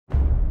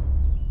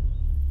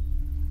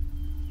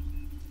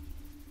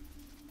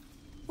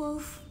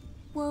Wolf,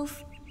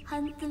 wolf,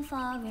 hunt them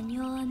far and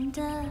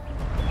yonder.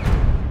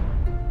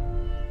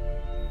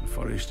 The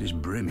forest is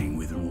brimming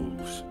with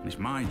wolves. It's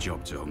my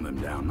job to hunt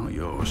them down, not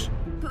yours.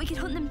 But we could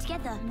hunt them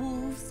together.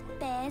 Wolves,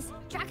 bears,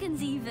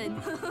 dragons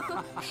even.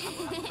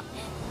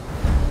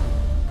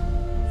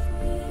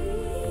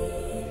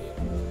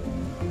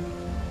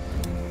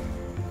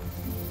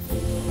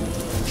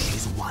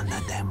 She's one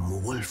of them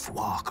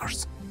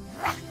Wolfwalkers.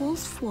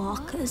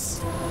 Wolfwalkers?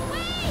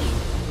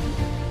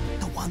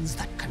 The ones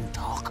that can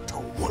talk to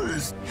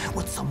wolves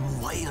with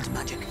some wild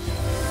magic.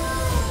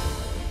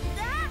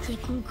 You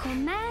can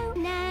come out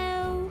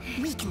now.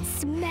 We can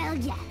smell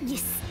ya. You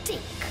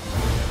stink.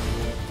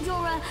 You're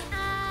a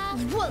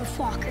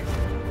wolfwalker.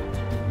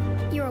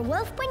 You're a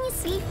wolf when you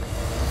sleep.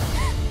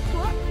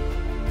 What?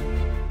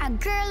 A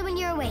girl when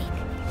you're awake.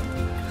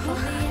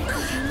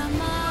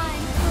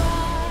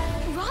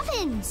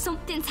 Robin,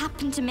 something's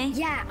happened to me.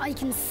 Yeah, I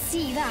can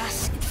see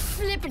that. It's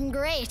flippin'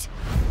 great.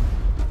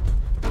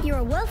 You're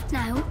a wolf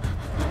now.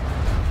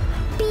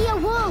 Be a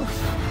wolf.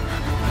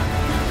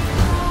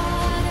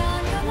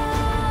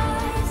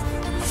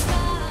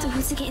 The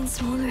woods are getting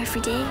smaller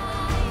every day.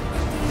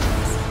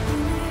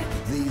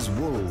 These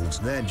wolves,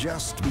 they're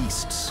just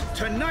beasts.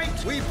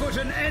 Tonight, we put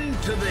an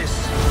end to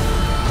this.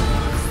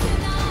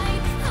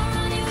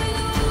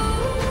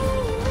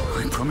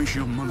 I promise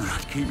your mother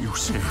I'd keep you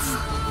safe.